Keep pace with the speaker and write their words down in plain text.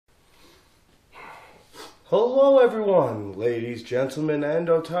Hello everyone, ladies, gentlemen, and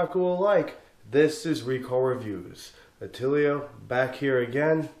otaku alike. This is Recall Reviews. Attilio back here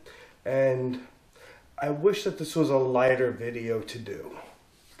again, and I wish that this was a lighter video to do.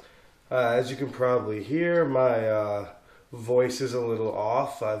 As you can probably hear, my voice is a little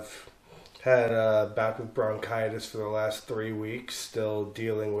off. I've had a bout with bronchitis for the last 3 weeks, still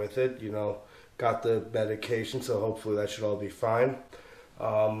dealing with it. Got the medication, so hopefully that should all be fine.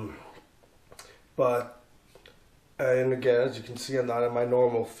 And again, as you can see, I'm not in my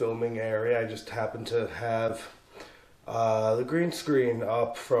normal filming area. I just happened to have the green screen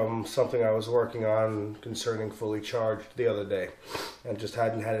up from something I was working on concerning Fully Charged the other day, and just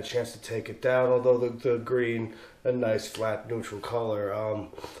hadn't had a chance to take it down, although the green, a nice flat neutral color,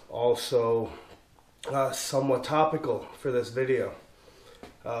 also somewhat topical for this video.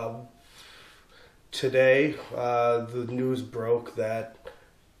 Today, the news broke that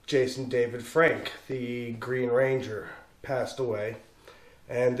Jason David Frank, the Green Ranger, passed away.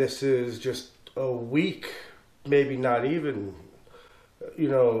 And this is just a week, maybe not even,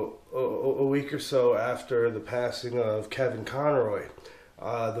 a week or so after the passing of Kevin Conroy,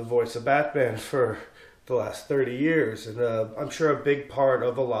 the voice of Batman for the last 30 years. And I'm sure a big part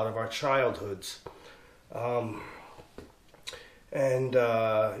of a lot of our childhoods.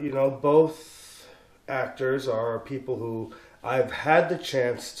 Both actors are people who I've had the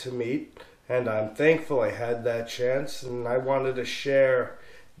chance to meet, and I'm thankful I had that chance, and I wanted to share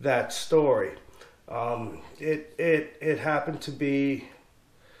that story. It happened to be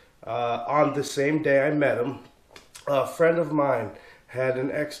on the same day I met him. A friend of mine had an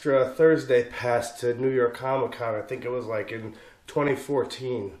extra Thursday pass to New York Comic Con. I think it was like in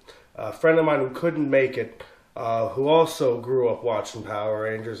 2014. A friend of mine who couldn't make it, who also grew up watching Power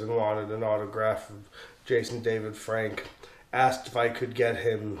Rangers and wanted an autograph of Jason David Frank, asked if I could get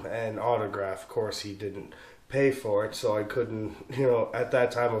him an autograph. Of course, he didn't pay for it, so I couldn't, at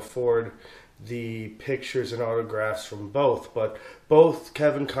that time afford the pictures and autographs from both. But both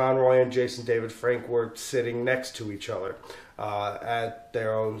Kevin Conroy and Jason David Frank were sitting next to each other at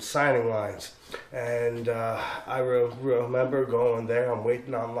their own signing lines. And I remember going there, I'm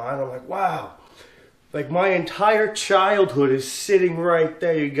waiting online, I'm like, wow. Like, my entire childhood is sitting right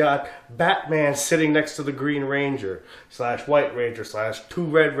there. You got Batman sitting next to the Green Ranger, / White Ranger, / two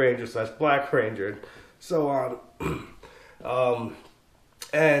Red Rangers, / Black Ranger, and so on.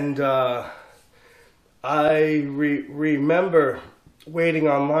 I remember waiting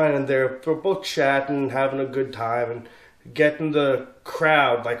online, and they're both chatting, having a good time, and getting the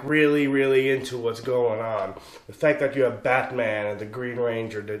crowd like really, really into what's going on. The fact that you have Batman and the Green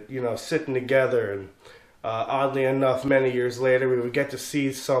Ranger that sitting together, and oddly enough, many years later, we would get to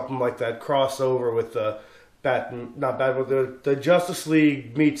see something like that crossover with the the Justice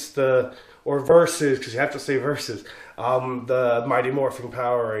League meets or versus, because you have to say versus, the Mighty Morphin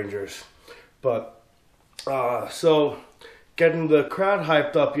Power Rangers. But so getting the crowd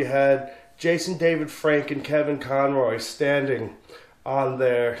hyped up, you had Jason David Frank and Kevin Conroy standing on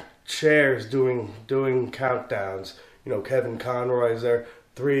their chairs doing countdowns. Kevin Conroy's there,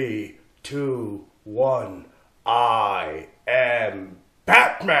 3, 2, 1, I am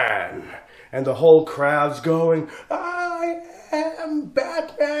Batman! And the whole crowd's going, I am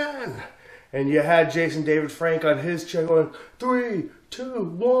Batman! And you had Jason David Frank on his chair going, 3, 2,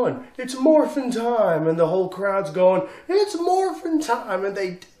 1, it's morphin' time! And the whole crowd's going, it's morphin' time! And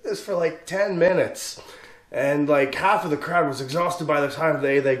they did this for like 10 minutes. And like half of the crowd was exhausted by the time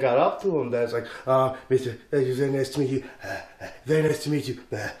they got up to him. That's like, Mr. Very nice to meet you. Very nice to meet you.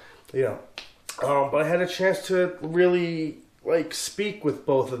 But I had a chance to really like speak with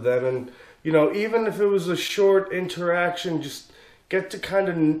both of them, and even if it was a short interaction, just get to kind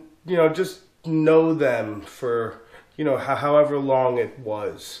of just know them for however long it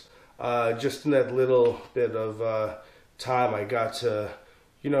was. Just in that little bit of time, I got to.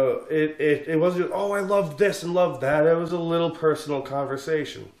 It wasn't just, oh, I loved this and loved that. It was a little personal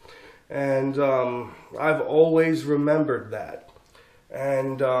conversation. And I've always remembered that.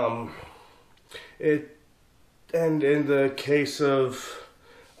 And in the case of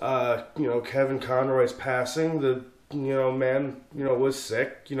Kevin Conroy's passing, the man was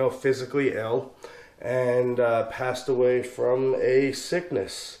sick, physically ill, and passed away from a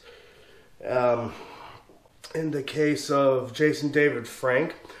sickness. In the case of Jason David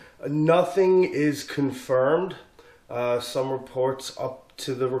Frank, nothing is confirmed. Some reports up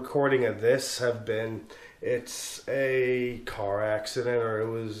to the recording of this have been it's a car accident, or it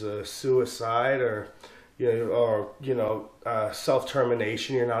was a suicide, or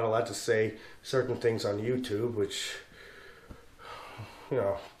self-termination. You're not allowed to say certain things on YouTube, which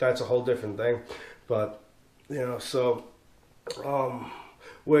that's a whole different thing. But So,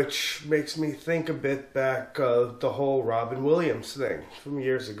 which makes me think a bit back the whole Robin Williams thing from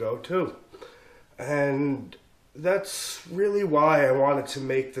years ago too. And that's really why I wanted to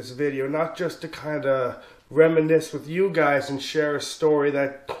make this video, not just to kind of reminisce with you guys and share a story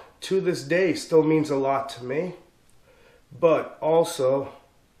that to this day still means a lot to me, but also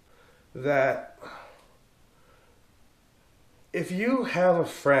that if you have a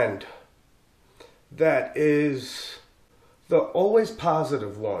friend that is the always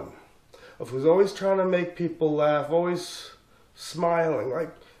positive one, of who's always trying to make people laugh, always smiling,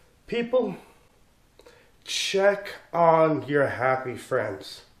 like, people, check on your happy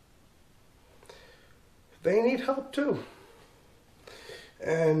friends. They need help too.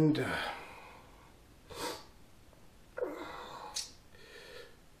 And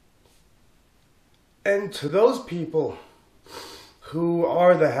to those people who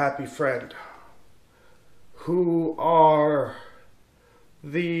are the happy friend, who are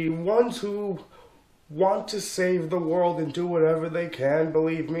the ones who want to save the world and do whatever they can,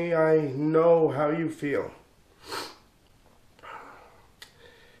 believe me, I know how you feel.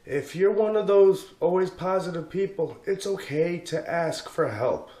 If you're one of those always positive people, it's okay to ask for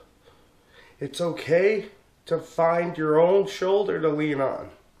help. It's okay to find your own shoulder to lean on.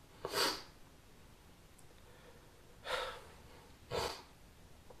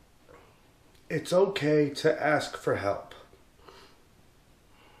 It's okay to ask for help.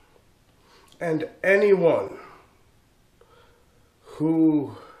 And anyone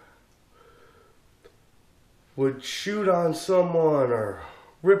who would shoot on someone or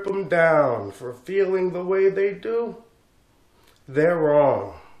rip them down for feeling the way they do, they're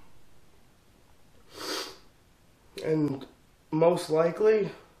wrong. And most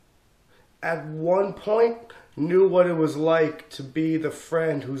likely, at one point, knew what it was like to be the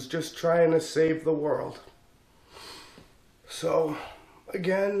friend who's just trying to save the world. So,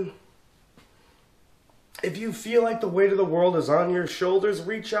 again, if you feel like the weight of the world is on your shoulders,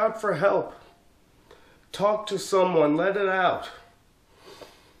 reach out for help. Talk to someone, let it out.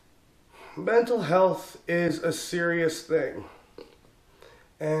 Mental health is a serious thing,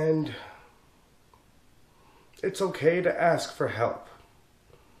 and it's okay to ask for help,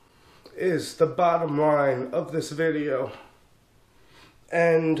 is the bottom line of this video.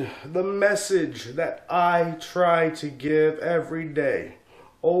 And the message that I try to give every day,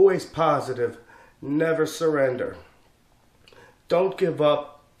 always positive, never surrender. Don't give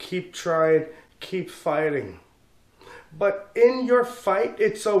up, keep trying, keep fighting. But in your fight,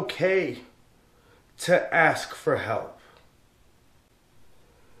 it's okay to ask for help.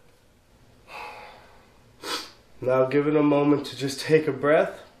 Now give it a moment to just take a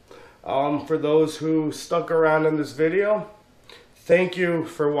breath. For those who stuck around in this video, thank you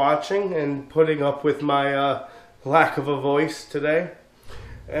for watching and putting up with my lack of a voice today.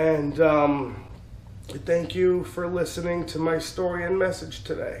 And thank you for listening to my story and message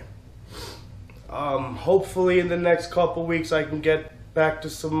today. Hopefully in the next couple weeks I can get back to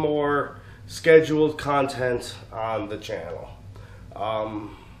some more scheduled content on the channel.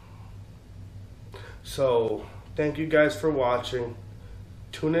 So thank you guys for watching.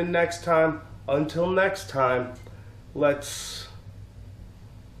 Tune in next time. Until next time, let's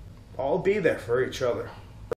all be there for each other.